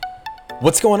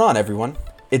What's going on, everyone?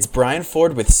 It's Brian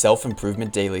Ford with Self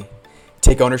Improvement Daily.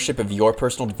 Take ownership of your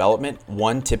personal development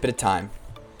one tip at a time.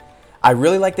 I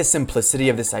really like the simplicity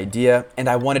of this idea, and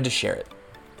I wanted to share it.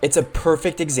 It's a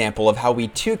perfect example of how we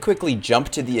too quickly jump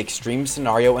to the extreme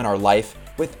scenario in our life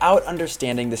without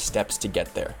understanding the steps to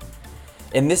get there.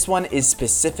 And this one is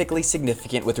specifically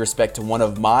significant with respect to one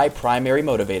of my primary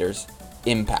motivators,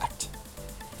 impact.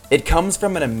 It comes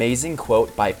from an amazing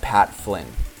quote by Pat Flynn.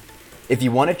 If you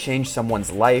want to change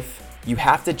someone's life, you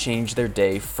have to change their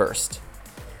day first.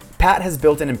 Pat has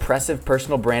built an impressive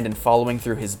personal brand and following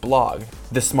through his blog,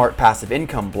 the Smart Passive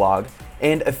Income blog,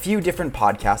 and a few different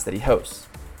podcasts that he hosts.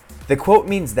 The quote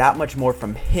means that much more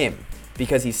from him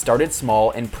because he started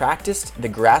small and practiced the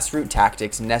grassroots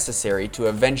tactics necessary to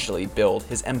eventually build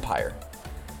his empire.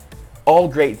 All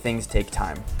great things take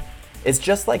time. It's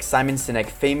just like Simon Sinek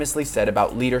famously said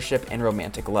about leadership and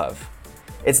romantic love.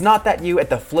 It's not that you, at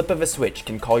the flip of a switch,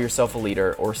 can call yourself a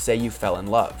leader or say you fell in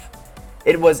love.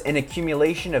 It was an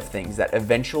accumulation of things that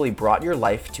eventually brought your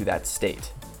life to that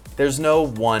state. There's no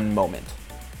one moment.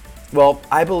 Well,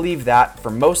 I believe that, for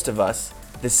most of us,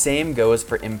 the same goes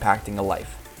for impacting a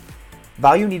life.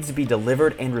 Value needs to be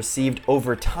delivered and received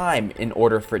over time in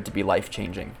order for it to be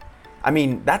life-changing. I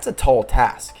mean, that's a tall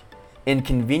task. And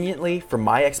conveniently, for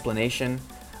my explanation,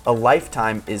 a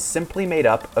lifetime is simply made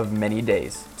up of many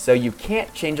days, so you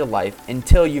can't change a life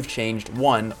until you've changed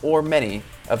one or many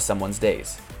of someone's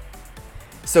days.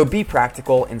 So be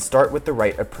practical and start with the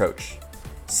right approach.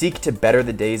 Seek to better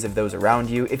the days of those around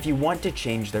you if you want to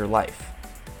change their life.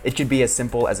 It could be as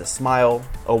simple as a smile,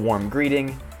 a warm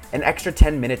greeting, an extra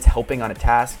 10 minutes helping on a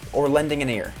task, or lending an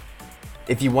ear.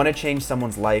 If you want to change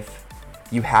someone's life,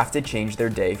 you have to change their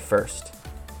day first.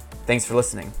 Thanks for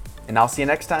listening, and I'll see you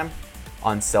next time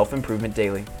on Self Improvement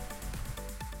Daily.